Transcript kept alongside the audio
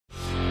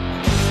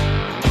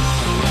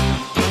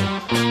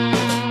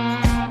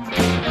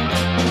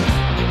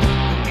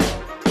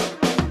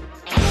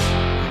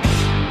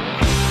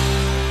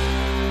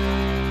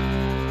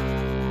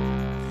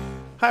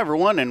Hi,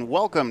 everyone, and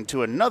welcome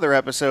to another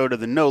episode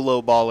of the No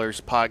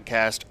Lowballers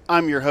podcast.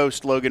 I'm your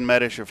host, Logan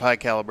Medish of High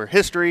Caliber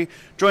History.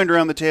 Joined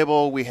around the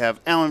table, we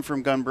have Alan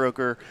from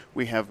Gunbroker,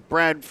 we have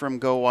Brad from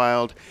Go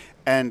Wild,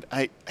 and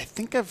I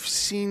think I've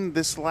seen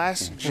this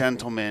last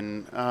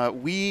gentleman.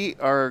 We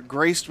are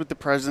graced with the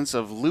presence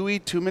of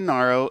Louis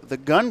Tuminaro, the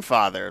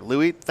Gunfather.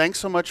 Louis, thanks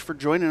so much for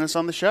joining us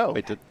on the show.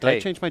 Wait, did I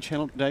change my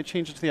channel? Did I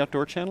change it to the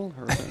outdoor channel?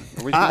 Or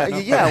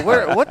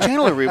What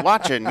channel are we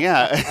watching?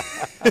 Yeah.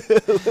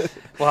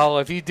 Well,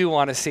 if you do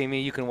want to see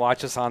me, you can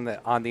watch us on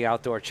the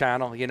outdoor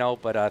channel,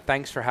 but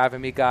thanks for having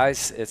me,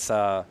 guys. It's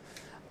a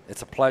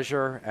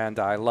pleasure, and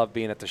I love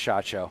being at the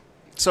SHOT Show.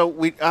 So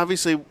we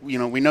obviously, we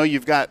know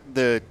you've got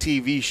the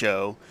TV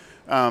show,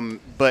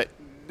 but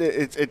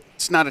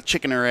it's not a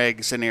chicken or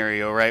egg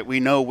scenario, right? We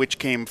know which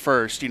came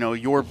first.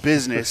 Your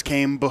business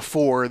came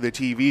before the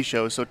TV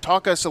show. So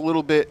talk us a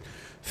little bit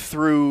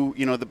through,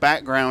 the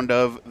background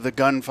of the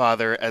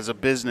Gunfather as a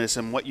business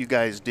and what you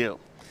guys do.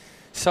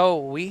 So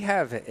we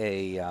have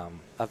a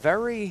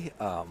very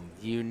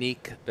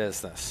unique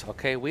business,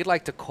 okay? We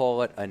like to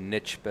call it a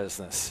niche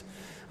business.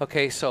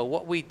 Okay, so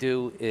what we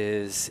do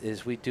is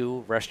we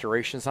do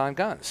restorations on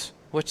guns,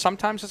 which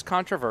sometimes is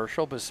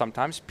controversial, but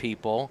sometimes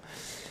people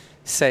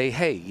say,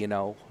 hey,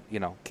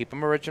 keep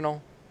them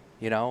original,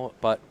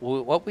 But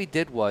what we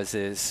did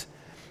is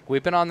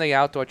we've been on the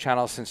outdoor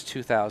channel since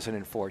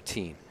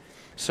 2014.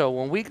 So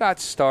when we got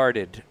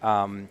started,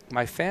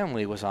 my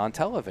family was on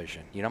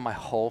television. My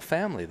whole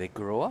family, they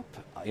grew up,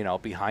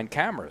 behind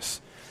cameras.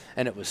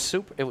 And it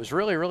was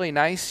really, really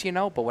nice,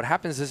 But what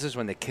happens is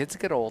when the kids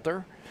get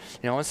older,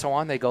 and so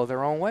on, they go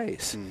their own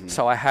ways. Mm-hmm.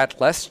 So I had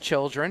less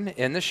children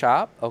in the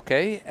shop,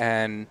 okay?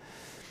 And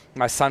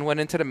my son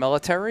went into the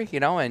military,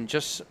 and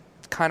just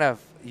kind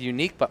of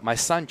unique, but my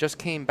son just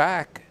came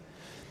back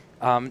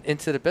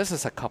into the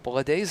business a couple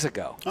of days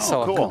ago.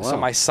 Oh, cool. So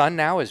my son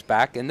now is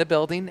back in the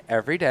building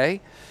every day.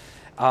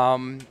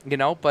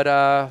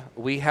 But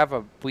we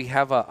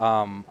have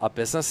a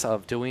business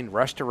of doing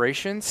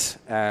restorations,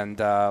 and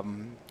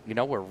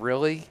we're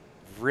really,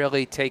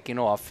 really taking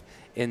off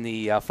in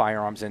the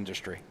firearms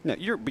industry. Now,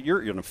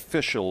 you're an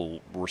official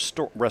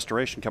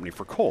restoration company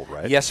for Colt,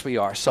 right? Yes, we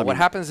are. So what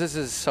happens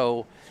is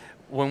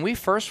when we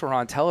first were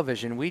on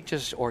television, we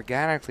just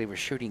organically were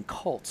shooting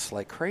Colts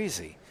like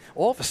crazy.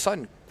 All of a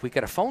sudden, we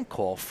get a phone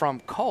call from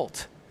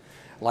Colt,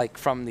 like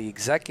from the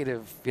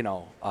executive,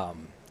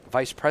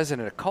 vice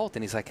president of Colt,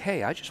 and he's like,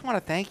 hey, I just want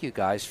to thank you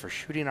guys for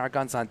shooting our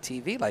guns on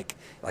TV.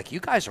 Like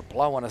you guys are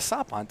blowing us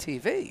up on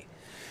TV.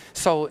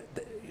 So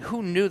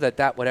who knew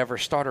that would ever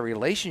start a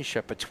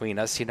relationship between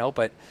us,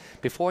 But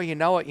before you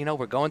know it,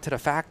 we're going to the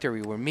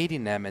factory, we're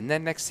meeting them, and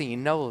then next thing you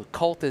know,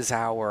 Colt is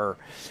our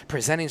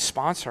presenting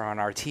sponsor on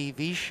our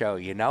TV show,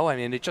 I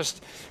mean, it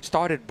just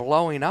started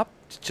blowing up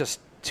just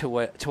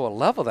to a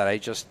level that I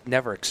just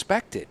never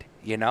expected,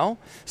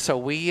 So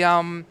we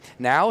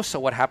so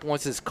what happened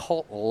was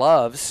Colt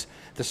loves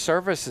the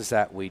services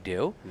that we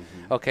do.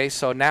 Mm-hmm. Okay,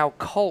 so now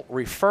Colt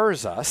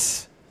refers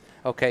us,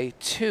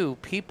 to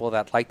people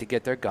that like to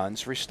get their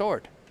guns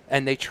restored.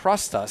 And they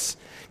trust us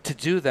to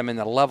do them in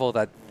the level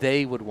that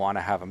they would want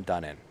to have them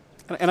done in.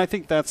 And I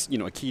think that's,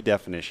 a key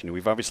definition.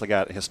 We've obviously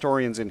got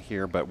historians in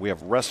here, but we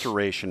have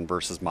restoration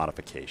versus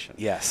modification.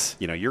 Yes.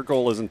 Your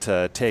goal isn't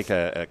to take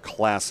a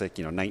classic,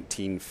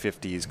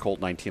 1950s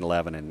Colt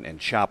 1911 and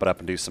chop it up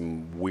and do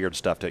some weird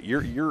stuff to it.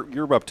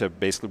 You're up to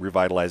basically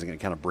revitalizing it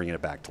and kind of bringing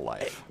it back to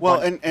life. Well,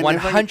 and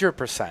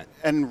 100%.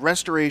 And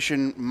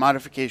restoration,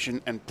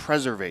 modification, and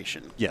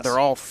preservation. Yes. They're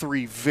all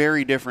three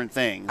very different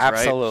things,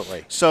 Absolutely.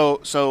 Right?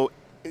 So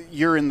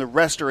you're in the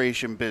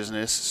restoration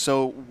business,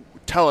 so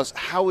tell us,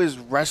 how is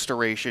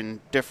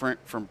restoration different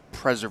from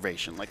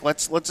preservation? Like,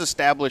 let's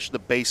establish the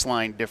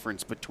baseline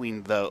difference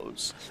between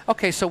those.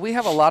 Okay, so we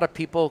have a lot of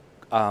people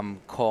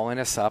calling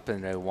us up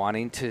and they're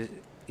wanting to,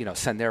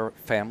 send their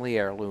family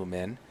heirloom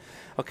in.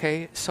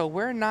 Okay, so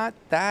we're not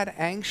that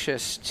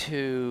anxious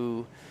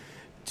to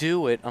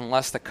do it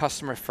unless the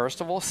customer,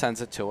 first of all,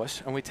 sends it to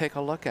us and we take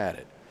a look at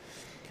it.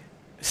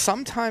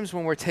 Sometimes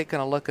when we're taking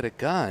a look at a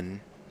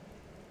gun,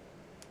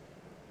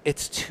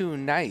 it's too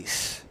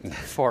nice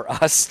for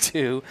us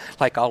to,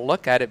 I'll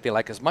look at it, be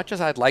like, as much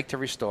as I'd like to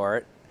restore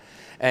it,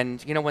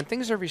 and, when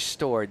things are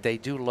restored, they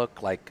do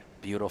look like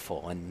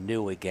beautiful and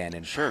new again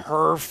and sure.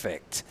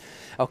 Perfect.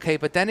 Okay,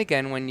 but then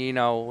again, when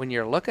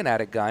you're looking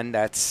at a gun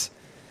that's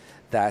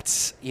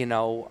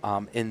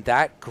in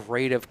that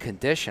great of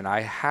condition, I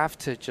have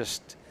to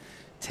just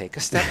take a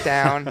step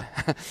down.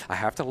 I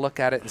have to look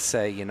at it and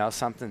say,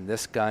 something,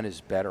 this gun is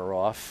better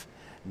off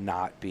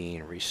not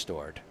being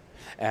restored.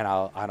 And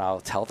I'll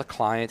tell the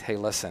client, hey,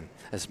 listen,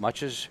 as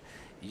much as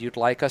you'd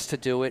like us to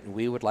do it and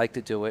we would like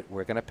to do it,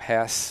 we're going to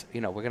pass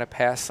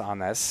on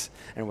this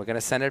and we're going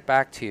to send it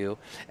back to you.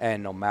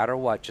 And no matter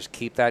what, just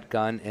keep that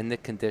gun in the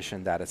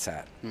condition that it's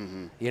at.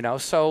 Mm-hmm.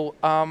 So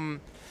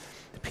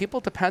people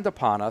depend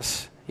upon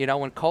us.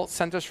 When Colt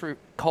sends us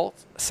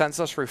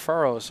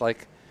referrals,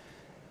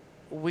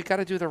 we got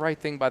to do the right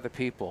thing by the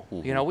people.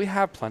 Mm-hmm. We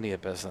have plenty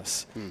of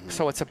business. Mm-hmm.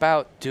 So it's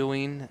about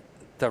doing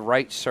the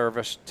right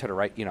service to the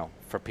right,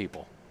 for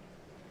people.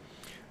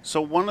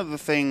 So one of the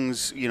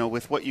things,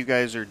 with what you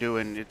guys are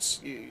doing,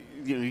 it's,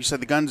 you said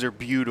the guns are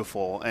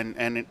beautiful,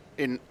 and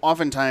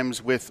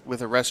oftentimes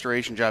with a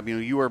restoration job,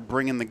 you are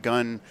bringing the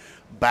gun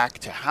back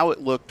to how it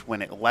looked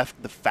when it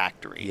left the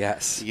factory.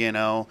 Yes.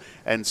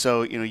 And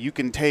so, you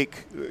can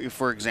take,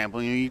 for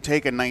example, you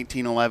take a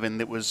 1911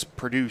 that was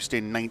produced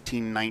in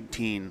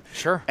 1919.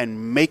 Sure.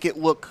 And make it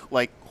look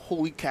like,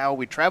 holy cow,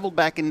 we traveled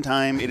back in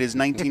time. It is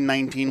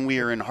 1919. We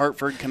are in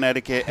Hartford,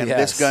 Connecticut, and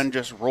this gun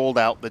just rolled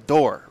out the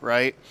door,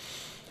 right?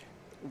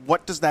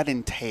 What does that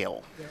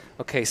entail?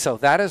 Okay, so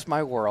that is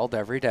my world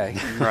every day.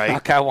 Right.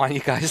 Okay, I want you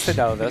guys to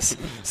know this.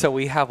 So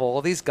we have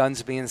all these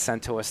guns being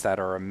sent to us that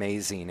are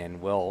amazing,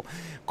 and we'll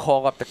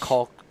call up the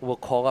cult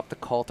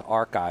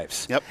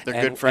archives. Yep,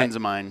 they're good friends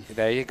of mine.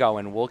 There you go,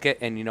 and we'll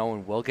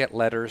get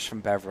letters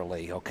from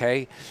Beverly,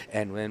 okay?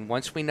 And then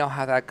once we know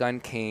how that gun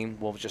came,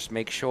 we'll just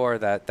make sure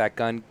that that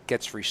gun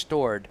gets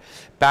restored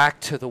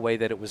back to the way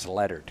that it was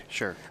lettered.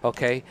 Sure.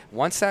 Okay?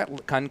 Once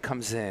that gun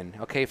comes in,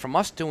 okay, from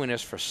us doing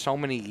this for so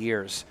many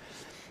years,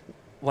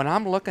 when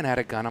I'm looking at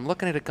a gun, I'm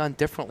looking at a gun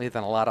differently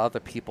than a lot of other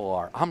people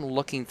are. I'm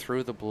looking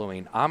through the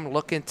bluing. I'm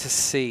looking to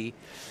see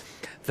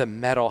the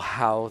metal,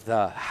 how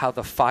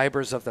the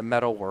fibers of the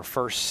metal were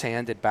first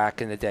sanded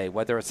back in the day,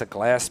 whether it's a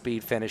glass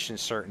bead finish in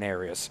certain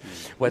areas,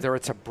 whether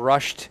it's a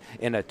brushed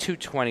in a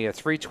 220, a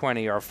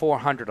 320, or a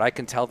 400, I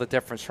can tell the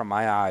difference from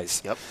my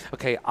eyes. Yep.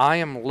 Okay, I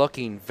am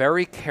looking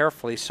very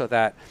carefully so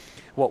that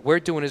what we're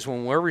doing is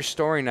when we're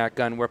restoring that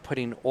gun, we're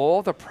putting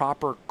all the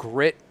proper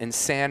grit and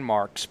sand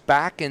marks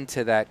back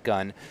into that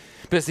gun,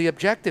 because the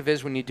objective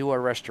is when you do a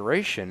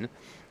restoration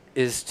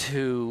is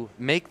to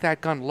make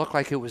that gun look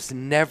like it was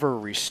never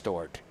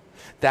restored.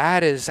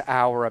 That is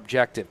our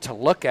objective, to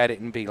look at it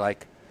and be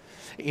like,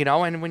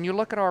 and when you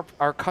look at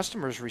our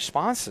customers'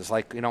 responses,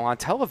 like, on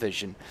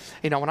television,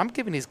 when I'm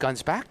giving these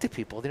guns back to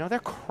people, they're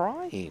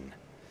crying.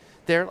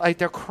 They're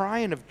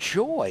crying of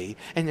joy,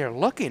 and they're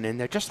looking, and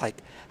they're just like,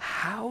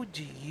 how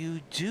do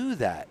you do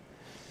that?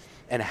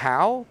 And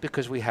how?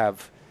 Because we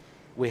have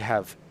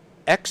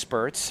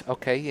experts,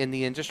 okay, in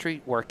the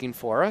industry working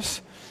for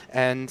us,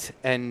 and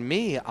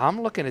me,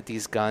 I'm looking at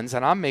these guns,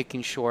 and I'm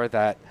making sure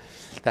that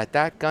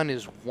gun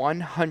is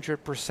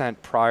 100%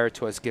 prior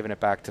to us giving it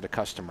back to the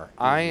customer.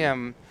 I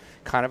am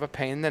kind of a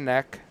pain in the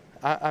neck.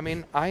 I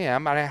mean, I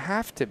am, and I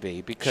have to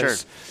be,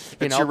 because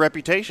it's your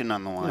reputation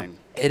on the line.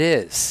 It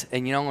is,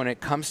 and when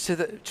it comes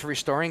to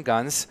restoring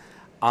guns,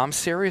 I'm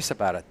serious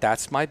about it.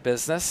 That's my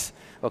business,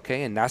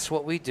 okay, and that's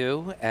what we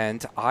do.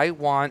 And I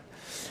want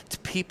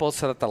people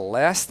so that the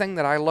last thing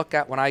that I look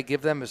at when I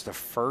give them is the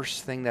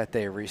first thing that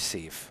they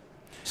receive.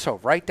 So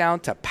right down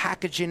to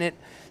packaging it,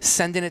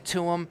 sending it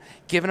to them,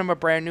 giving them a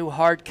brand new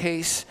hard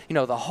case,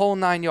 the whole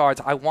 9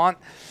 yards. I want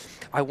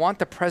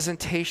the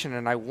presentation,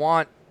 and I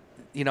want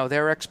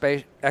their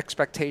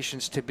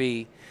expectations to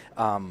be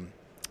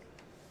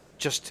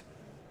just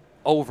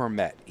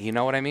overmet. You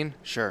know what I mean?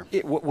 Sure.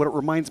 What it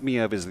reminds me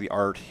of is the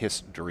art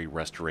history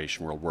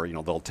restoration world, where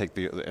they'll take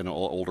an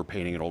older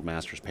painting, an old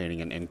master's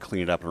painting, and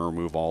clean it up and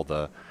remove all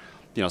the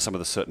some of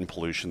the soot and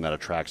pollution that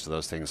attracts to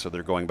those things. So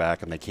they're going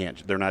back, and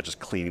they're not just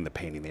cleaning the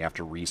painting. They have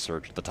to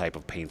research the type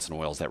of paints and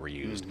oils that were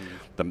used,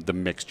 the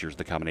mixtures,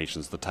 the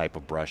combinations, the type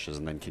of brushes,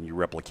 and then can you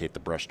replicate the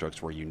brush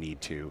strokes where you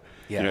need to?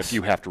 Yes. If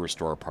you have to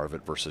restore a part of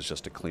it versus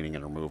just a cleaning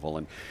and removal.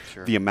 And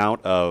the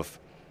amount of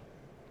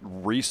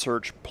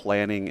research,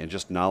 planning, and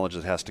just knowledge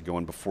that has to go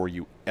in before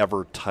you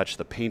ever touch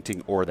the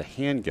painting or the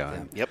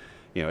handgun. Yep.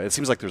 It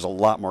seems like there's a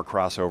lot more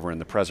crossover in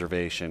the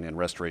preservation and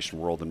restoration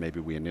world than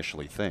maybe we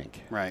initially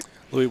think. Right.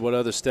 Louis, what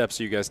other steps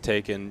are you guys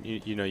taking?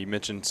 You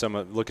mentioned some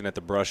looking at the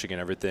brushing and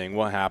everything.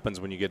 What happens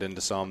when you get into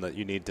some that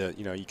you need to,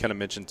 you kind of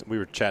mentioned, we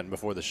were chatting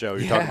before the show,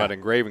 you're talking about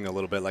engraving a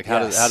little bit. Like how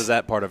does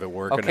that part of it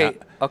work?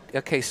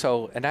 Okay,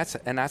 so and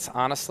that's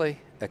honestly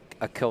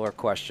a killer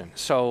question.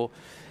 So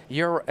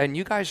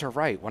you guys are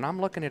right. When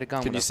I'm looking at a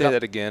gun, can you say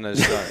that again? Wow,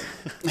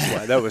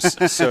 that was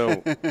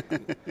so.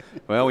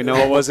 Well, we know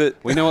what was it.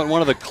 We know what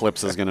one of the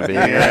clips is going to be.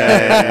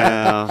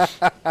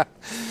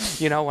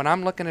 When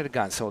I'm looking at a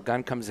gun, so a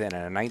gun comes in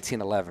at a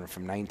 1911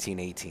 from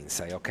 1918.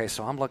 Say, okay,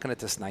 so I'm looking at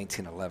this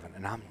 1911,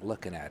 and I'm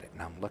looking at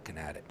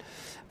it.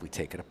 We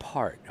take it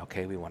apart.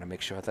 Okay, we want to make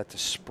sure that the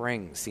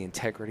springs, the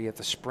integrity of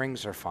the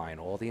springs are fine,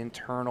 all the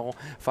internal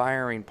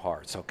firing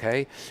parts.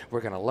 Okay, we're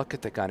going to look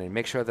at the gun and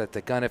make sure that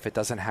the gun, if it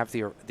doesn't have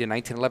the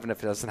 1911,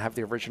 if it doesn't have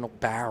the original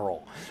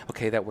barrel,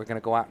 okay, that we're going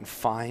to go out and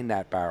find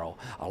that barrel.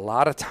 A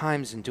lot of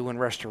times in doing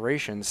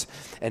restorations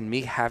and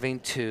me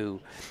having to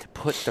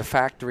put the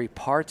factory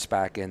parts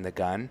back in the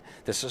gun,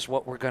 this is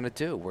what we're going to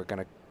do. We're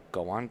going to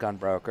go on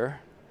Gunbroker.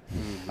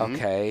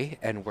 Okay,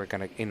 and we're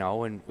going to,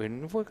 and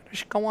we're going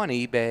to go on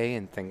eBay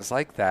and things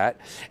like that,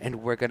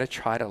 and we're going to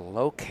try to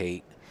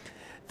locate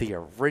the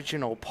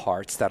original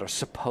parts that are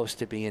supposed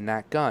to be in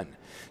that gun.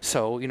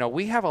 So,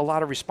 we have a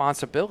lot of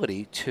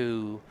responsibility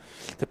to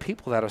the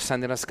people that are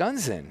sending us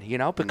guns in,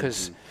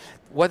 because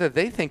whether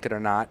they think it or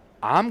not,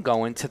 I'm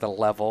going to the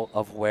level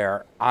of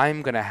where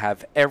I'm going to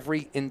have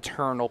every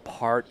internal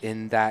part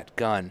in that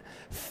gun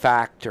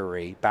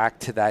factory back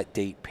to that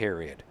date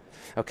period.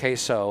 Okay,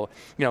 so,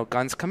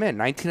 guns come in,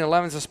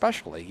 1911s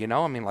especially,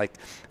 I mean, like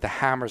the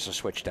hammers are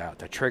switched out,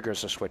 the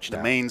triggers are switched out.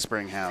 The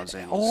mainspring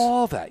housings.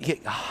 All that,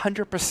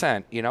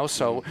 100%,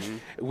 so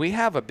we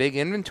have a big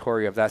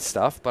inventory of that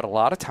stuff, but a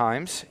lot of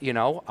times,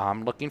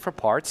 I'm looking for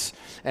parts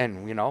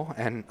and,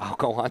 and I'll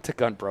go on to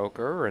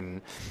Gunbroker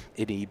and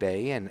at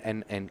eBay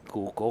and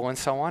Google and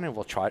so on, and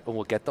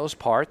we'll get those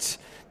parts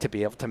to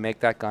be able to make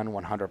that gun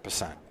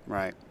 100%.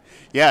 Right.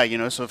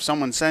 Yeah, so if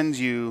someone sends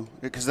you,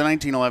 because the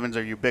 1911s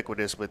are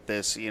ubiquitous with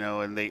this,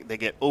 and they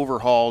get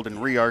overhauled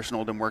and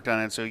re-arsenaled and worked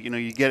on it. So,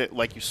 you get it,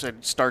 like you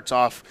said, starts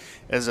off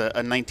as a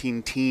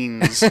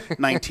 19-teens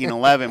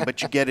 1911,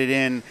 but you get it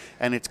in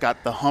and it's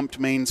got the humped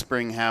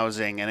mainspring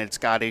housing and it's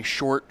got a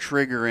short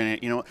trigger in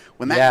it.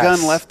 When that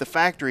gun left the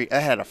factory, it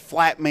had a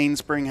flat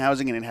mainspring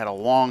housing and it had a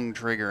long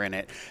trigger in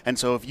it. And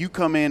so if you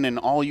come in and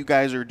all you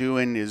guys are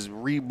doing is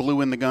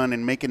re-bluing the gun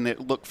and making it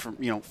look,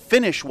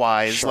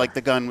 finish-wise like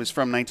the gun was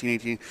from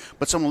 1918,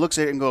 but someone looks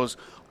at it and goes,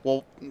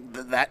 well,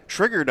 that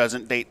trigger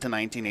doesn't date to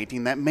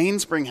 1918. That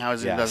mainspring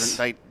housing doesn't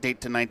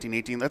date to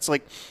 1918. That's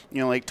like,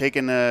 like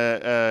taking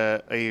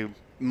a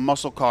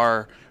muscle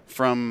car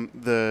from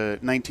the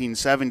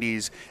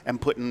 1970s and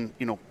putting,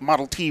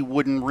 Model T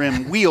wooden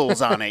rim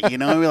wheels on it.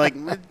 Like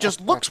it just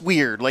looks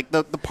weird. Like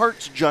the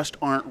parts just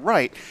aren't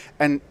right.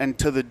 And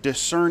to the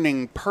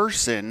discerning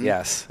person,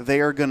 they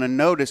are going to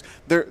notice.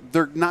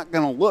 They're not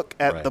going to look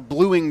at the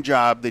bluing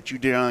job that you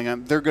did on the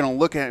gun. They're going to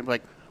look at it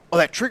like, oh,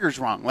 that trigger's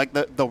wrong. Like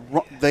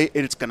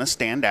it's going to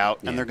stand out,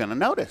 and they're going to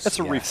notice. That's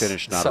a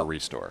refinish, not a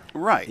restore.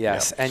 Right.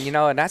 Yes, and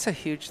and that's a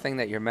huge thing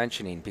that you're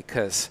mentioning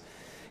because,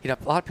 a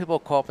lot of people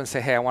call up and say,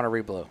 "Hey, I want to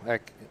reblue."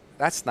 Like,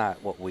 that's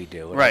not what we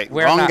do. Right.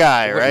 Wrong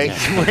guy. Right.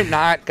 We're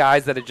not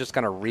guys that are just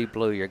going to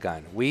reblue your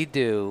gun. We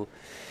do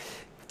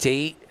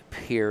date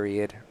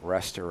period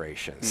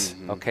restorations.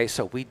 Okay,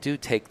 so we do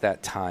take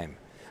that time.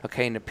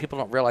 Okay, and people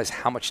don't realize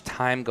how much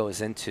time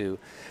goes into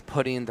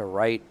putting the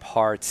right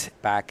parts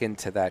back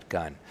into that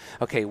gun.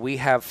 Okay, we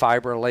have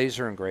fiber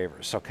laser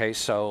engravers. Okay,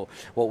 so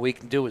what we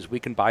can do is we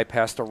can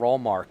bypass the roll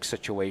mark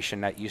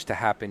situation that used to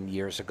happen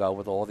years ago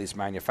with all these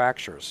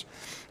manufacturers.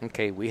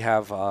 Okay, we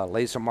have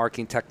Laser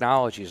Marking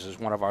Technologies as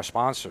one of our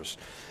sponsors.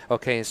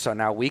 Okay, so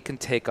now we can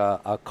take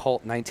a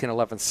Colt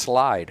 1911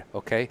 slide,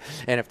 okay,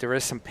 and if there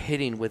is some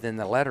pitting within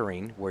the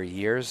lettering, where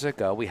years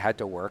ago we had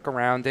to work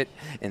around it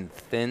and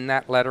thin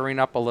that lettering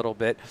up a little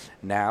bit,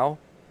 now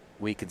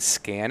we can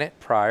scan it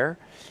prior,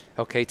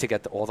 okay, to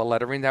get all the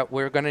lettering that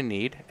we're going to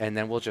need, and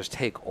then we'll just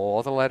take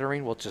all the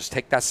lettering, we'll just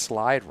take that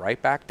slide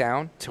right back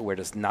down to where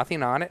there's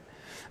nothing on it,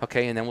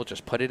 okay, and then we'll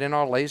just put it in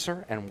our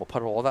laser and we'll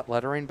put all that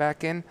lettering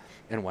back in.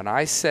 And when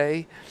I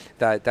say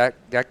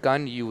that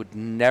gun, you would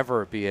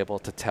never be able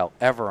to tell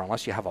ever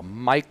unless you have a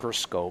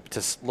microscope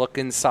to look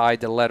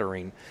inside the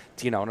lettering,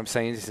 you know what I'm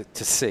saying,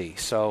 to see.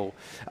 So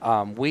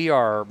we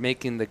are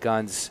making the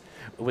guns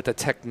with the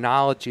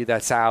technology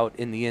that's out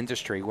in the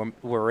industry.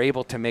 We're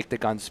able to make the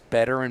guns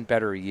better and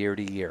better year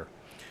to year.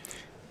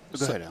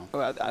 Go ahead,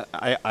 Alan.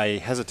 I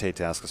hesitate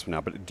to ask this now,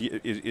 but do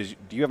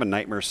you have a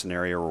nightmare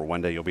scenario where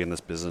one day you'll be in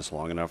this business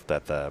long enough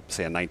that,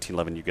 say, a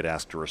 1911 you get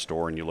asked to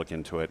restore and you look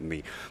into it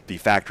and the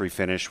factory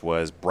finish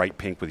was bright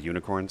pink with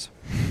unicorns?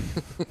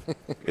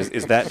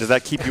 Does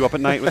that keep you up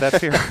at night with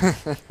that fear?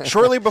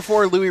 Shortly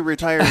before Louis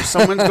retires,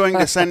 someone's going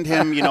to send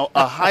him,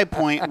 a high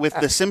point with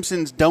the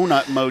Simpsons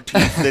donut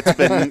motif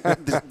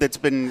that's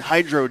been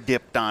hydro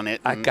dipped on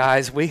it.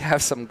 Guys, we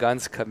have some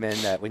guns come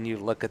in that when you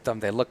look at them,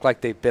 they look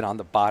like they've been on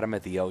the bottom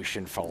of the ocean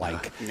for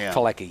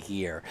like a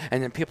year,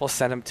 and then people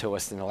send them to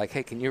us and they're like,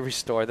 "Hey, can you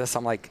restore this?"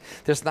 I'm like,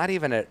 "There's not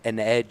even an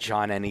edge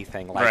on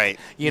anything." Like, right?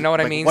 You know what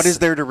I mean? What is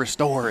there to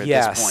restore at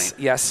this point?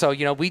 Yes. So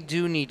we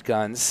do need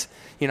guns.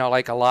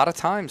 Like a lot of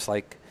times,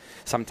 like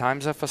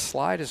sometimes if a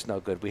slide is no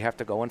good, we have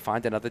to go and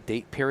find another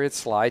date period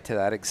slide to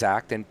that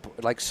exact, and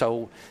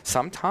so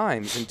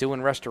sometimes in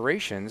doing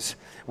restorations,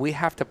 we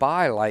have to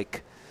buy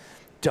like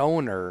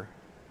donor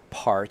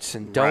parts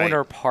and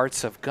donor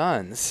parts of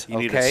guns. You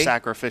need a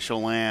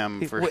sacrificial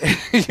lamb for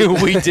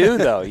we do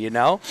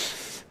though,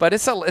 but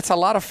it's a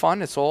lot of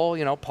fun. It's all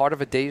part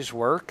of a day's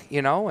work,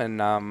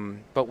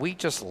 and but we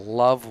just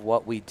love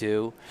what we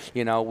do.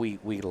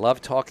 We love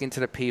talking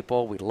to the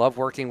people. We love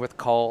working with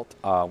Colt.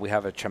 We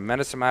have a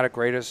tremendous amount of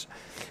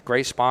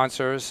great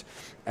sponsors,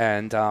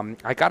 and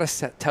I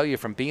gotta tell you,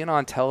 from being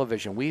on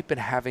television, we've been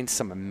having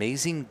some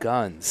amazing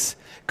guns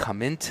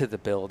come into the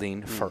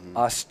building for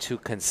us to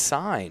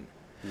consign.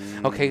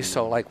 Okay,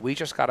 so like we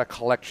just got a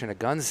collection of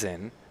guns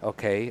in,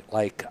 okay,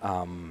 like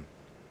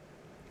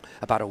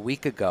about a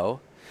week ago.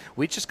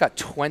 We just got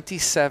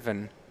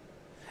 27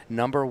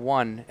 number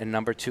 1 and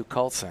number 2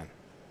 Colts in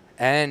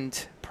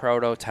and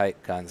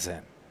prototype guns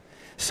in.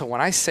 So when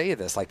I say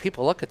this, like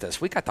people look at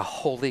this, we got the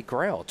holy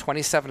grail,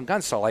 27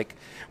 guns. So like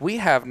we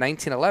have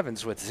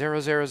 1911s with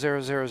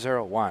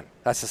 000001.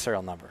 That's the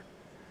serial number.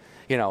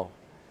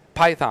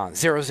 Python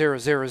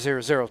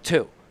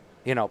 000002.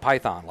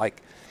 Python,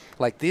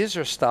 Like these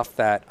are stuff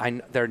that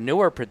they're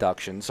newer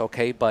productions,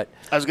 okay, but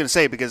I was going to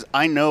say, because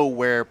I know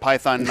where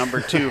Python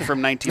number 2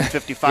 from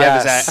 1955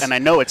 Yes. is at, and I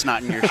know it's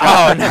not in your shop.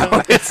 oh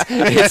no,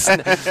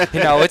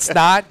 it's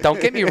not.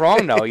 Don't get me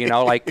wrong though.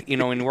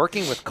 In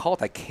working with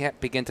Cult, I can't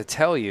begin to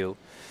tell you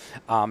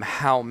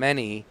how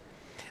many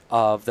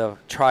of the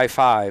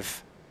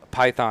Tri-5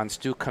 Pythons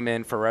do come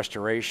in for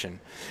restoration.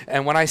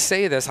 And when I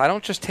say this, I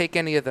don't just take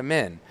any of them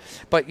in,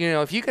 but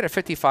if you get a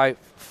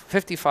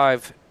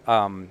 1955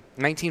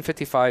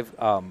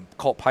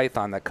 Colt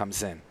Python that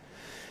comes in,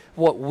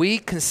 what we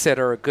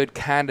consider a good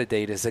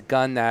candidate is a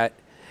gun that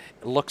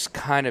looks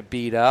kind of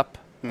beat up,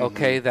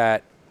 okay,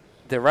 that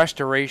the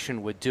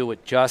restoration would do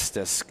it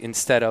justice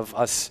instead of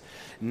us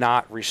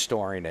not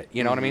restoring it.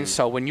 You know what I mean?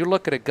 So when you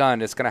look at a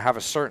gun, it's going to have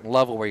a certain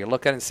level where you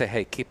look at it and say,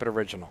 hey, keep it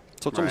original.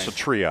 So it's almost a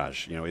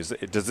triage.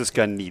 Does this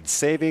gun need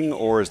saving,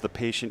 or is the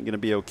patient going to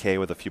be okay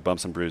with a few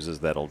bumps and bruises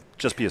that'll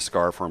just be a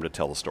scar for him to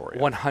tell the story?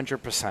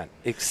 100%.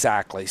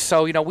 Exactly.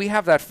 So, we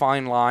have that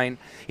fine line,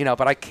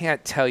 but I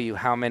can't tell you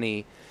how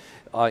many,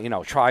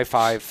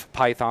 Tri-5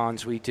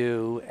 Pythons we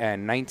do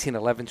and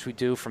 1911s we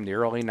do from the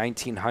early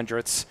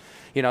 1900s.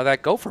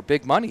 That go for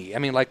big money. I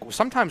mean, like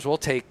sometimes we'll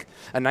take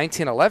a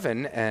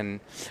 1911 and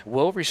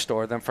we'll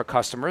restore them for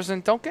customers.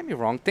 And don't get me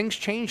wrong, things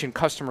change in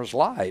customers'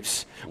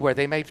 lives where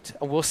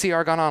we'll see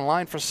our gun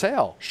online for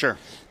sale. Sure.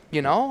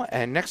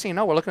 And next thing you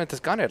know, we're looking at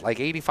this gun at like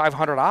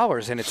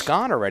 $8,500 and it's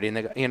gone already.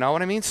 And you know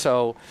what I mean?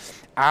 So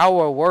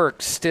our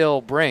work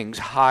still brings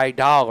high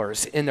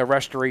dollars in the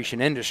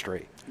restoration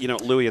industry.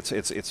 Louis,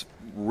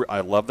 I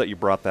love that you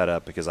brought that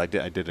up, because I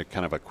did a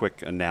kind of a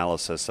quick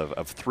analysis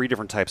of 3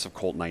 different types of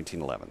Colt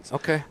 1911s.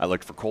 Okay. I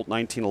looked for Colt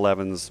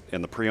 1911s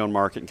in the pre-owned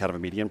market and kind of a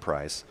median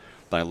price.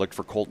 Then I looked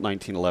for Colt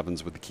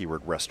 1911s with the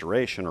keyword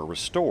restoration or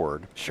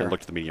restored. Sure. And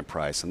looked at the median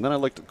price. And then I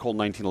looked at Colt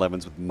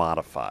 1911s with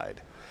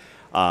modified.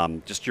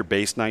 Just your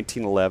base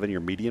 1911,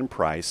 your median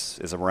price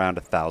is around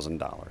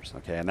 $1,000.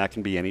 Okay, and that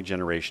can be any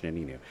generation,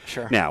 any new.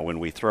 Sure. Now, when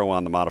we throw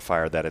on the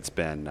modifier that it's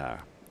been,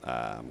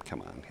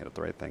 come on, hit it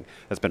the right thing,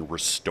 that's been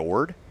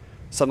restored,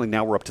 suddenly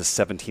now we're up to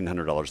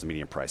 $1,700 the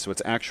median price. So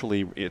it's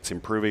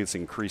improving, it's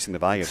increasing the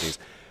value of these.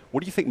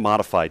 What do you think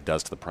modified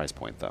does to the price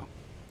point, though?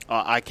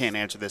 I can't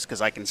answer this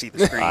because I can see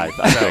the screen. I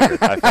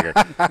figured.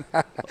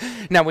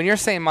 Now, when you're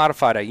saying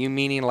modified, are you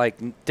meaning like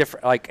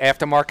different, like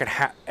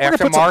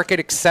aftermarket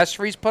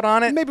accessories put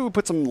on it? Maybe we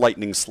put some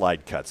lightning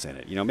slide cuts in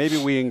it. Maybe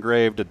we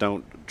engraved a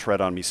 "Don't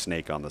Tread on Me"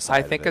 snake on the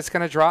side. I think it's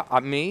going to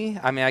drop me.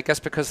 I mean, I guess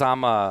because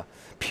I'm a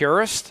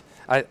purist,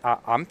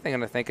 I'm going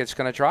to think it's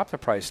going to drop the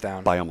price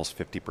down by almost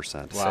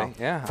 50%. Wow!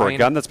 Yeah, for a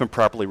gun that's been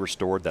properly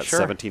restored, that's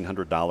sure.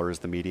 $1,700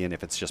 the median.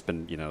 If it's just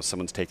been,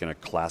 someone's taken a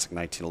classic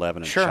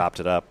 1911 and sure. chopped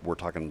it up, we're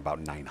talking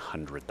about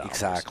 $900.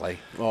 Exactly.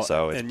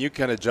 Well, and you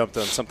kind of jumped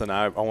on something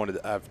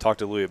I've talked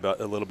to Louis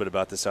about a little bit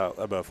about this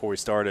before we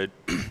started.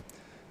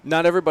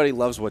 Not everybody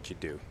loves what you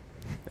do,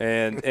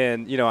 and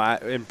in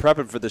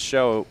prepping for the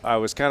show, I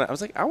was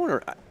like, I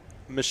wonder.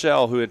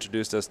 Michelle, who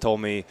introduced us, told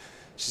me.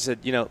 She said,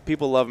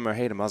 people love him or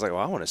hate him. I was like,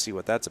 well, I want to see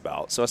what that's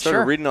about. So I started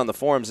sure. reading on the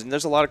forums, and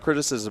there's a lot of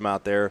criticism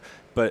out there.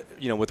 But,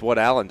 with what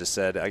Alan just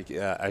said,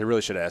 I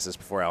really should have asked this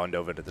before Alan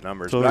dove into the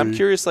numbers. Sorry. But I'm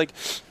curious,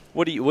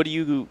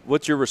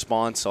 what's your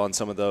response on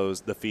some of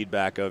the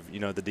feedback of, the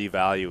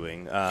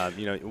devaluing?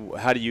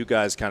 How do you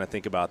guys kind of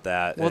think about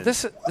that? Well,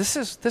 this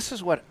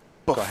is what.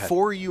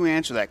 Before you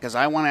answer that, because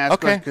I want to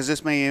ask, because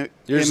this may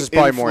yours is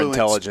probably more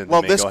intelligent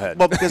than me. Go ahead.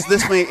 Well, because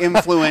this may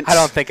influence. I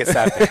don't think it's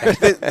that bad.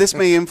 This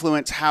may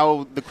influence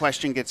how the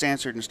question gets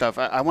answered and stuff.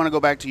 I want to go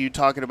back to you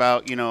talking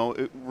about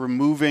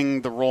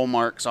removing the roll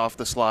marks off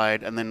the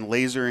slide and then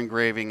laser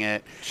engraving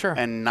it, sure.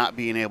 and not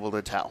being able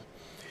to tell.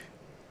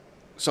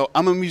 So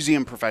I'm a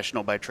museum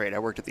professional by trade. I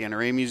worked at the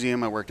NRA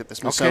Museum. I worked at the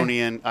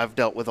Smithsonian. Okay. I've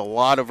dealt with a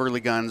lot of early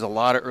guns, a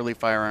lot of early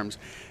firearms.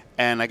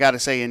 And I got to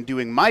say, in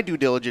doing my due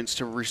diligence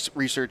to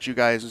research you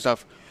guys and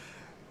stuff,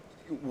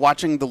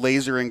 watching the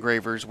laser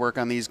engravers work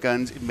on these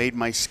guns, it made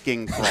my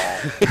skin crawl.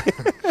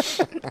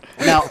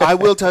 Now, I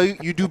will tell you,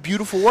 you do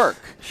beautiful work.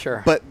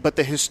 Sure. But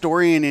the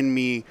historian in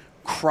me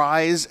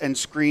cries and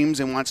screams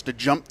and wants to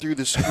jump through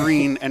the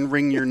screen and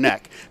wring your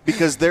neck,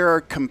 because there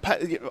are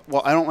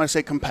I don't want to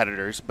say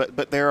competitors,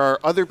 but there are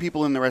other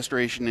people in the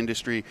restoration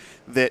industry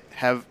that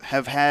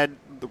have had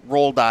the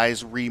roll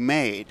dies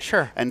remade.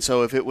 Sure. And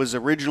so if it was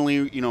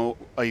originally,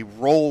 a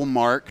roll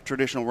mark,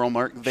 traditional roll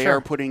mark, they sure.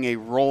 are putting a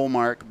roll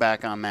mark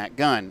back on that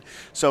gun.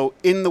 So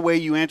in the way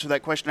you answer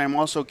that question, I'm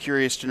also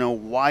curious to know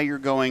why you're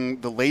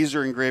going the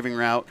laser engraving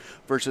route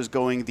versus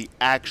going the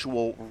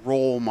actual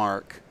roll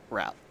mark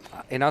route.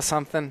 You know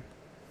something?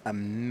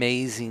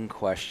 Amazing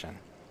question. Okay.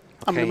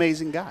 I'm an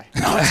amazing guy.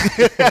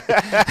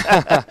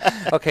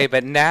 Okay,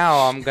 but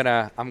now I'm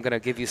gonna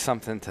give you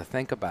something to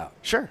think about.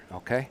 Sure.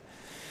 Okay.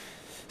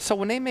 So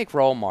when they make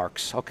roll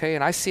marks, okay,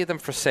 and I see them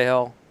for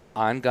sale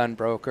on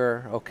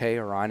Gunbroker, okay,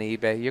 or on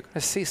eBay, you're going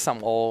to see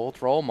some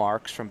old roll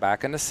marks from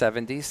back in the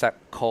 70s that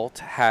Colt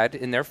had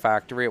in their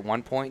factory at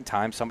one point in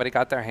time. Somebody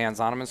got their hands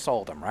on them and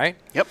sold them, right?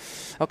 Yep.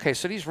 Okay,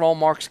 so these roll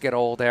marks get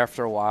old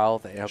after a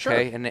while, okay, Sure.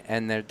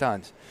 and they're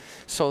done.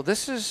 So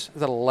this is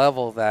the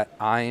level that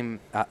I'm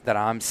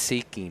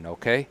seeking,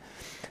 okay?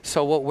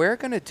 So what we're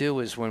going to do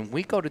is when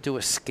we go to do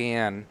a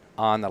scan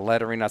on the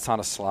lettering that's on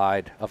a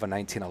slide of a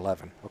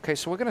 1911, okay,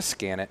 so we're going to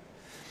scan it.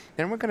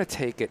 Then we're going to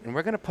take it and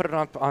we're going to put it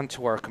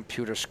onto our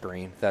computer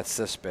screen that's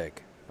this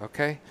big,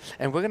 okay?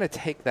 And we're going to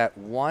take that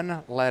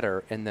one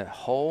letter in the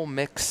whole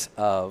mix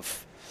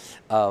of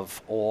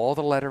all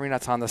the lettering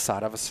that's on the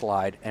side of a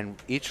slide, and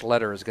each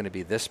letter is going to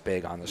be this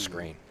big on the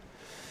screen.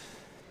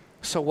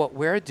 So what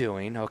we're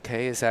doing,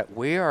 okay, is that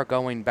we are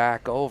going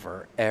back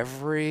over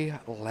every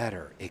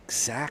letter,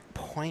 exact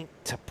point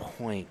to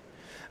point,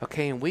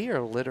 okay? And we are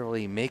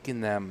literally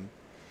making them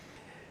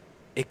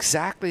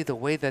exactly the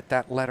way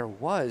that letter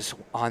was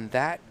on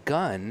that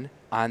gun,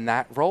 on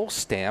that roll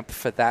stamp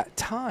for that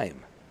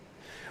time.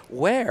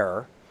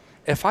 Where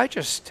if I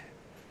just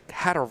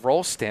had a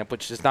roll stamp,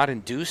 which is not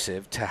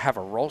inducive to have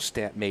a roll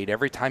stamp made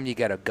every time you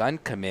get a gun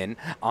come in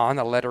on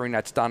the lettering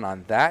that's done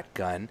on that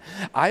gun,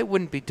 I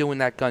wouldn't be doing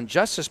that gun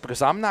justice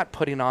because I'm not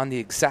putting on the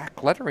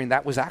exact lettering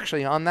that was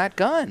actually on that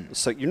gun.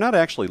 So you're not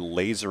actually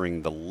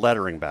lasering the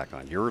lettering back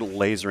on. You're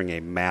lasering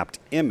a mapped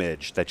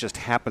image that just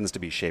happens to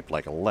be shaped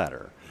like a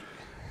letter.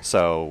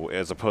 So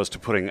as opposed to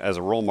putting, as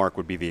a roll mark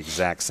would be the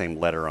exact same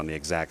letter on the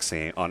exact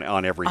same,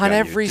 on every gun on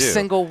every you do.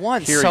 single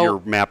one. Here so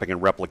you're mapping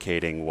and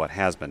replicating what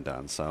has been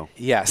done. So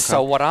yes. Okay.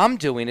 So what I'm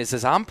doing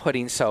is I'm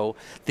putting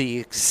the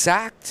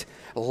exact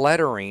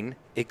lettering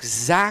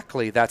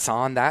exactly that's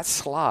on that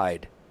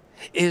slide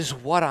is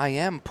what I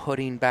am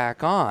putting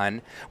back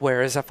on.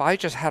 Whereas if I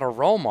just had a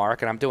roll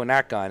mark and I'm doing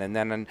that gun, and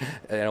then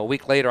a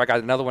week later I got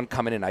another one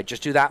coming in, I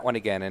just do that one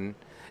again. And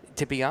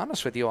to be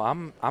honest with you,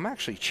 I'm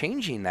actually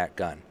changing that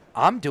gun.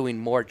 I'm doing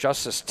more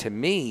justice to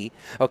me,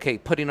 okay,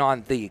 putting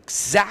on the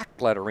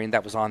exact lettering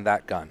that was on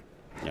that gun.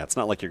 Yeah, it's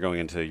not like you're going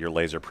into your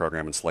laser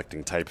program and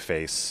selecting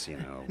typeface,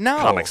 No.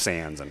 Comic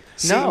Sans, and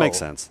No. It makes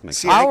sense.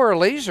 Our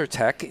laser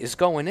tech is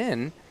going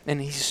in, and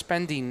he's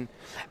spending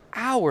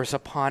hours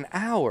upon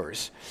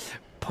hours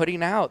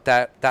putting out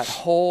that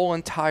whole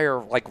entire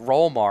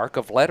roll mark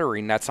of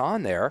lettering that's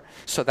on there,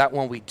 so that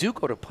when we do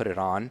go to put it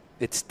on,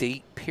 it's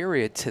date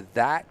period to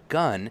that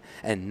gun,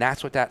 and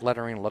that's what that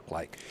lettering looked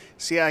like.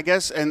 See, I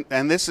guess, and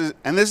this is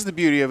the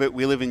beauty of it.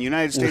 We live in the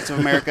United States of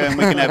America, and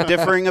we can have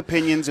differing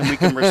opinions, and we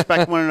can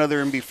respect one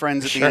another and be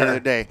friends at the end of the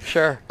day.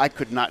 Sure. I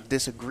could not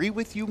disagree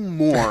with you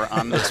more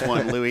on this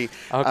one, Louis.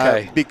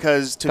 Okay.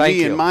 Because to Thank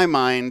me, you. in my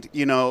mind,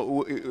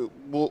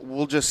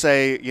 we'll just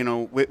say,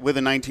 with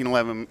a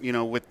 1911,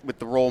 with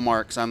the roll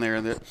marks on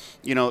there, that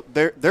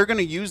they're going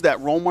to use that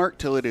roll mark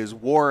till it is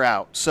wore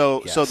out.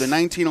 So Yes. the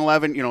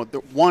 1911, the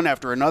one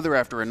after another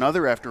after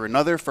another after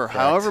another for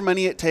however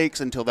many it takes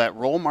until that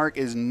roll mark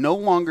is no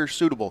longer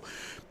suitable.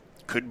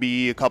 Could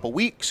be a couple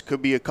weeks,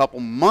 could be a couple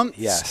months.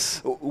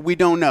 Yes. We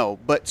don't know.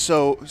 But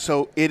so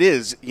it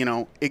is,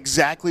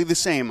 exactly the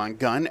same on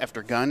gun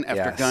after gun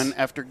after Yes. gun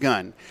after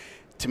gun.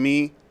 To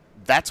me,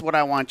 that's what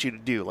I want you to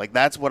do.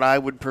 That's what I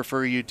would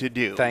prefer you to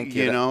do. Thank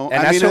you.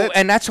 And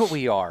And that's what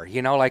we are.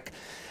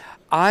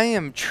 I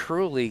am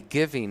truly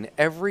giving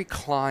every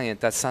client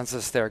that sends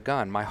us their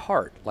gun my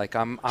heart.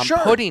 I'm Sure.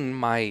 putting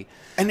my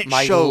and it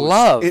my shows.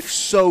 love. It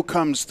so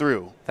comes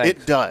through.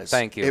 It does.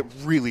 Thank you. It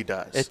really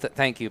does.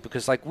 Thank you,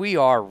 because we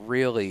are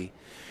really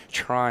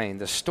trying.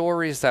 The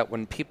stories that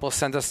when people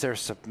send us their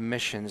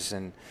submissions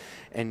and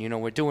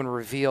we're doing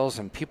reveals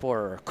and people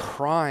are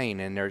crying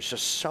and they're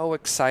just so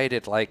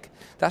excited.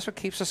 That's what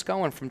keeps us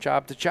going from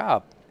job to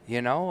job.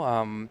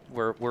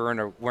 We're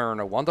in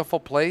a wonderful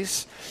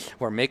place.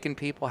 We're making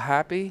people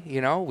happy.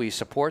 We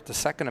support the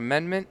Second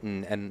Amendment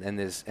and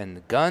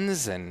the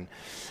guns and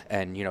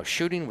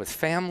shooting with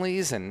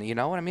families, and you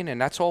know what I mean. And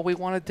that's all we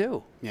want to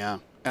do. Yeah.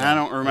 And I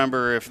don't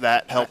remember if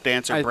that helped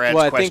answer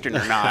Brad's question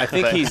or not. I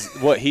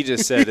think what he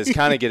just said is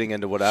kind of getting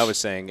into what I was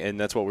saying, and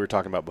that's what we were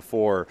talking about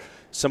before.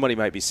 Somebody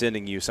might be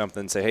sending you something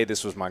and say, hey,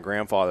 this was my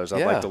grandfather's.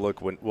 I'd like to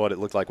look what it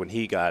looked like when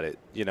he got it,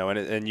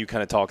 and you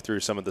kind of talk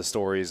through some of the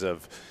stories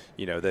of,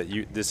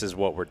 this is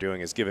what we're doing,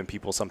 is giving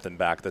people something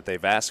back that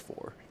they've asked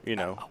for,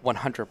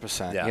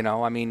 100%.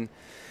 Yeah.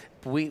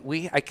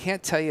 I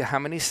can't tell you how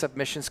many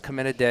submissions come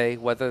in a day,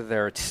 whether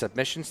they're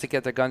submissions to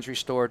get their guns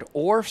restored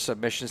or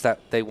submissions that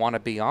they want to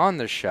be on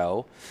the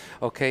show.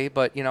 Okay,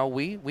 but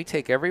we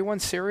take everyone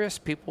serious.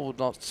 People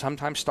don't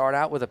sometimes start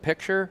out with a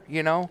picture,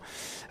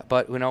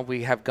 but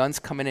we have guns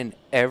coming in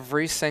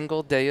every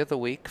single day of the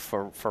week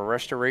for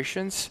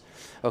restorations.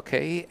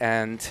 Okay,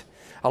 and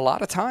a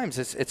lot of times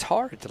it's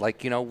hard.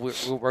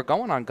 We're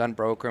going on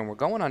Gunbroker and we're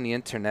going on the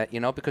internet,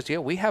 because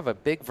we have a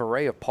big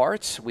array of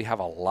parts. We have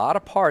a lot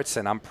of parts,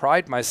 and I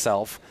pride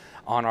myself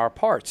on our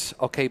parts.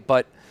 Okay,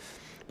 but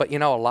a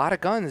lot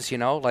of guns,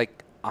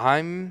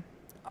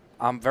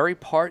 I'm very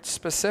part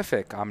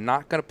specific. I'm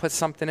not going to put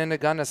something in a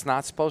gun that's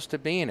not supposed to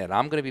be in it.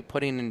 I'm going to be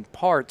putting in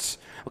parts,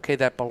 okay,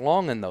 that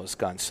belong in those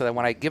guns, so that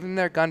when I give them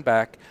their gun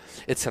back,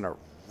 it's an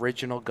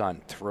original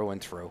gun through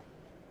and through.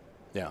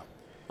 Yeah.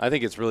 I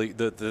think it's really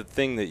the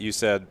thing that you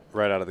said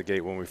right out of the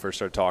gate when we first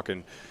started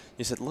talking.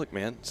 You said, "Look,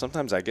 man,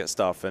 sometimes I get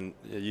stuff," and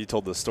you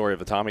told the story of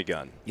the Tommy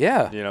gun.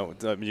 Yeah. You know,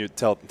 you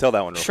tell that one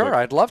real quick. Sure,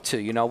 I'd love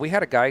to. You know, we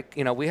had a guy,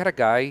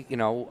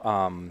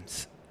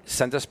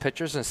 send us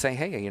pictures and say,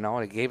 hey,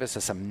 he gave us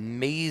this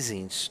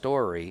amazing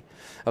story,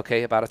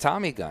 okay, about a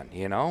Tommy gun,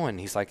 and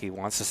he's like, he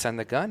wants to send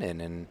the gun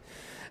in. And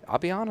I'll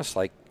be honest,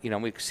 like,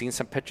 we've seen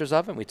some pictures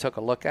of it, and we took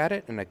a look at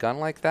it, and a gun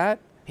like that,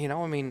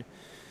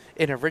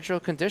 in original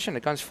condition,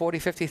 the gun's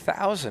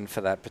 $40,000-$50,000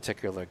 for that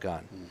particular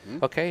gun.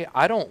 Mm-hmm. Okay,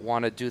 I don't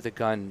want to do the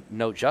gun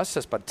no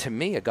justice, but to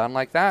me, a gun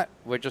like that,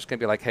 we're just going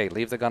to be like, hey,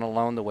 leave the gun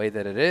alone the way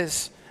that it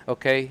is,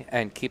 okay,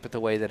 and keep it the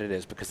way that it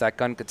is, because that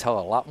gun could tell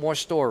a lot more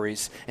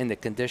stories in the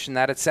condition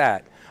that it's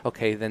at,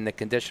 okay, than the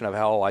condition of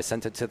how I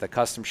sent it to the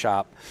custom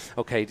shop,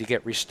 okay, to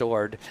get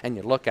restored, and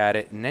you look at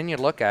it, and then you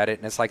look at it,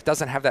 and it's like,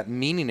 doesn't have that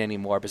meaning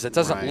anymore, because it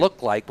doesn't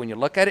look like, when you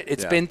look at it,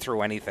 it's been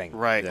through anything.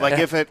 Right. Yeah. Like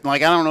if it,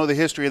 like, I don't know the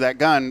history of that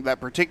gun,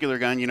 that particular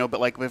gun, but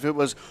like if it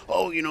was,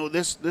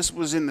 this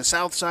was in the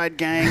South Side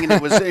gang, and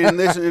it was in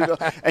this,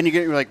 and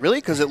you're like, really?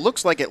 Because it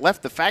looks like it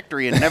left the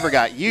factory and never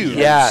got used.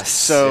 Yes.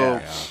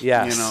 So,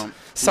 yes.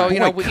 So,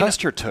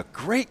 Custer took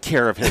great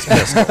care of his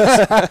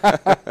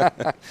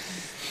pistols.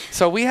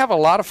 So we have a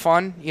lot of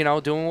fun,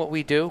 doing what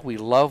we do. We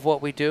love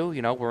what we do.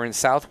 We're in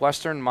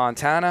southwestern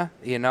Montana.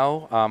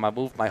 I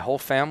moved my whole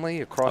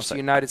family across the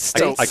United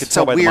States. I could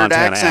tell by the weird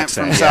Montana accent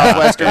accent from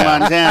southwestern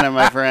Montana,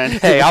 my friend.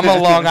 Hey, I'm a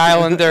Long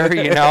Islander,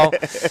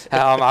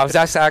 I was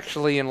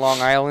actually in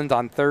Long Island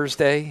on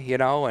Thursday,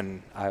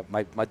 and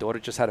my daughter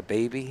just had a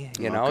baby,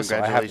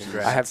 so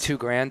I have 2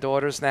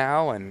 granddaughters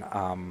now, and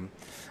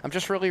I'm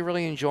just really,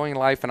 really enjoying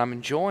life, and I'm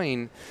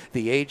enjoying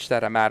the age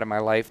that I'm at in my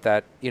life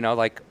that,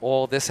 like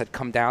all this had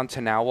come down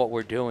to now what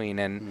we're doing.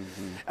 And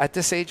at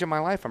this age of my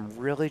life, I'm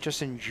really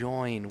just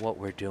enjoying what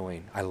we're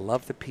doing. I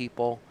love the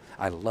people.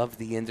 I love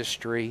the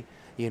industry.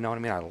 You know what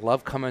I mean? I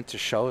love coming to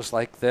shows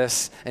like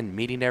this and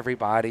meeting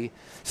everybody.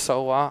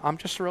 So I'm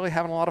just really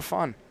having a lot of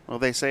fun. Well,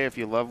 they say if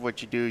you love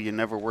what you do, you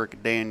never work a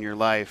day in your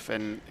life,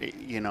 and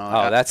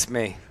Oh, that's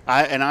me.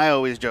 I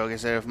always joke. I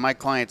say if my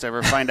clients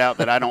ever find out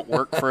that I don't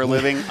work for a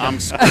living, I'm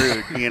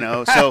screwed.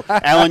 So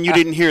Alan, you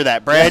didn't hear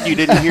that. Brad, you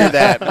didn't hear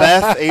that.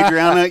 Beth,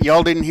 Adriana,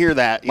 y'all didn't hear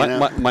that.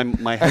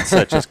 My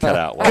headset just cut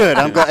out. Good.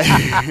 I'm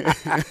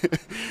glad.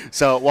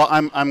 So, well,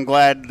 I'm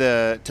glad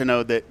to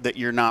know that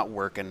you're not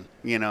working.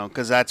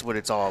 Because that's what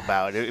it's all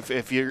about.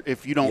 If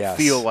you don't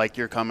feel like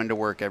you're coming to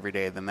work every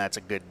day, then that's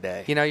a good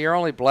day. You're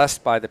only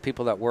blessed by the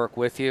people that work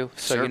with you.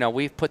 So Sure.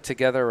 We've put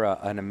together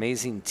an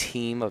amazing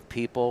team of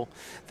people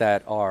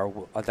that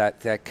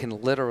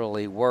can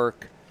literally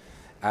work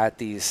at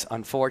these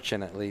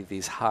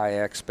high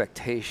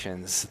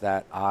expectations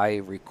that I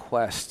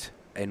request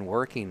in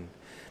working.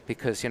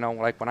 Because,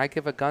 like when I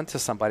give a gun to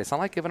somebody, it's not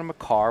like giving them a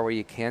car where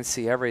you can't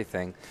see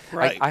everything.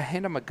 Right. I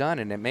hand them a gun,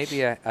 and it may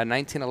be a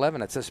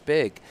 1911 that's this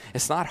big.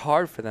 It's not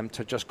hard for them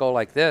to just go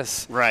like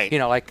this. Right.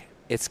 Like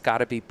it's got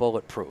to be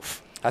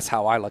bulletproof. That's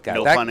how I look at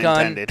No it. That pun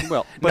gun, intended.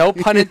 Well, no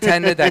pun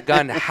intended. That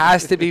gun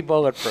has to be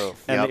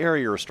bulletproof. And the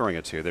area you're restoring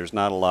it to, there's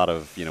not a lot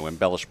of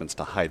embellishments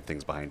to hide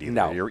things behind either.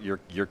 No.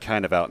 You're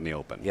kind of out in the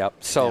open. Yep.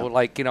 So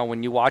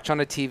when you watch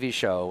on a TV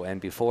show and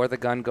before the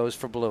gun goes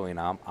for bluing,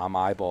 I'm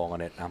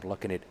eyeballing it. I'm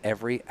looking at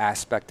every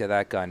aspect of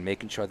that gun,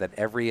 making sure that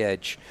every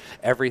edge,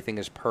 everything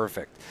is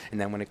perfect. And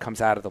then when it comes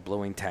out of the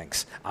bluing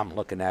tanks, I'm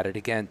looking at it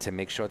again to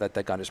make sure that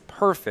the gun is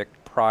perfect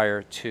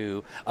prior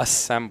to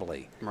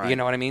assembly. Right. You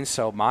know what I mean?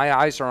 So my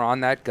eyes are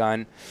on that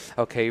gun,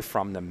 okay,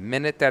 from the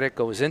minute that it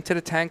goes into the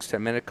tanks to the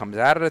minute it comes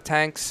out of the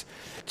tanks,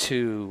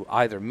 to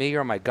either me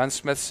or my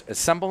gunsmiths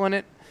assembling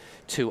it,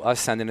 to us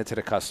sending it to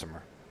the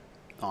customer.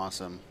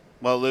 Awesome.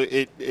 Well,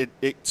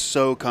 it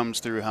so comes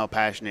through how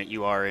passionate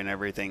you are in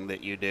everything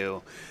that you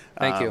do.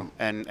 Thank you.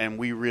 And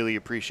we really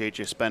appreciate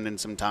you spending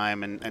some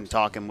time and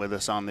talking with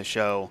us on the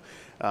show.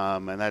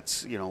 And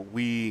that's,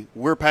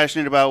 we're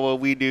passionate about what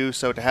we do.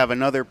 So to have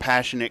another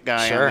passionate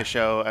guy on the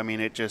show, I mean,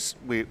 it just,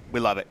 we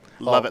love it.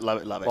 Love it.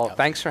 Well,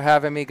 thanks for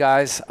having me,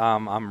 guys.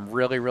 I'm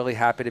really, really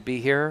happy to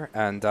be here.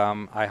 And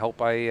I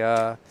hope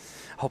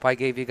I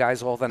gave you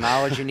guys all the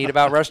knowledge you need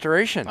about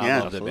restoration.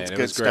 Yeah, loved it, man. it's It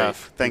good was great.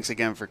 stuff. Thanks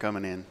again for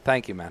coming in.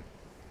 Thank you, man.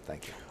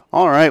 Thank you.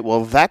 All right,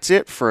 well, that's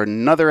it for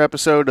another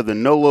episode of the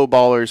No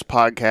Lowballers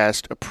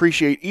podcast.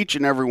 Appreciate each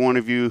and every one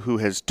of you who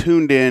has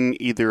tuned in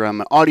either on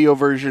the audio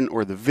version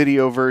or the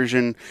video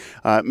version.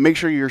 Make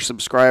sure you're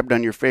subscribed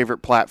on your favorite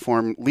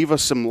platform. Leave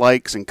us some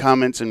likes and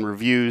comments and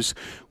reviews.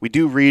 We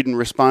do read and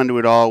respond to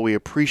it all. We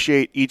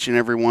appreciate each and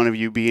every one of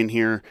you being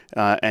here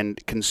and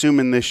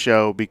consuming this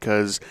show,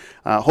 because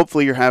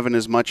hopefully you're having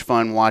as much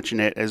fun watching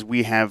it as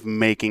we have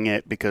making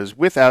it, because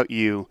without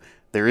you,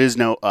 there is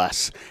no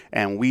us,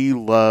 and we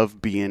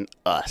love being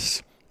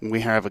us.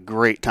 We have a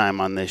great time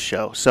on this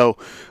show. So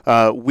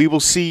we will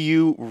see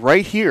you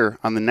right here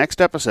on the next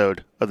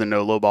episode of the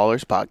No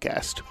Lowballers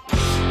podcast.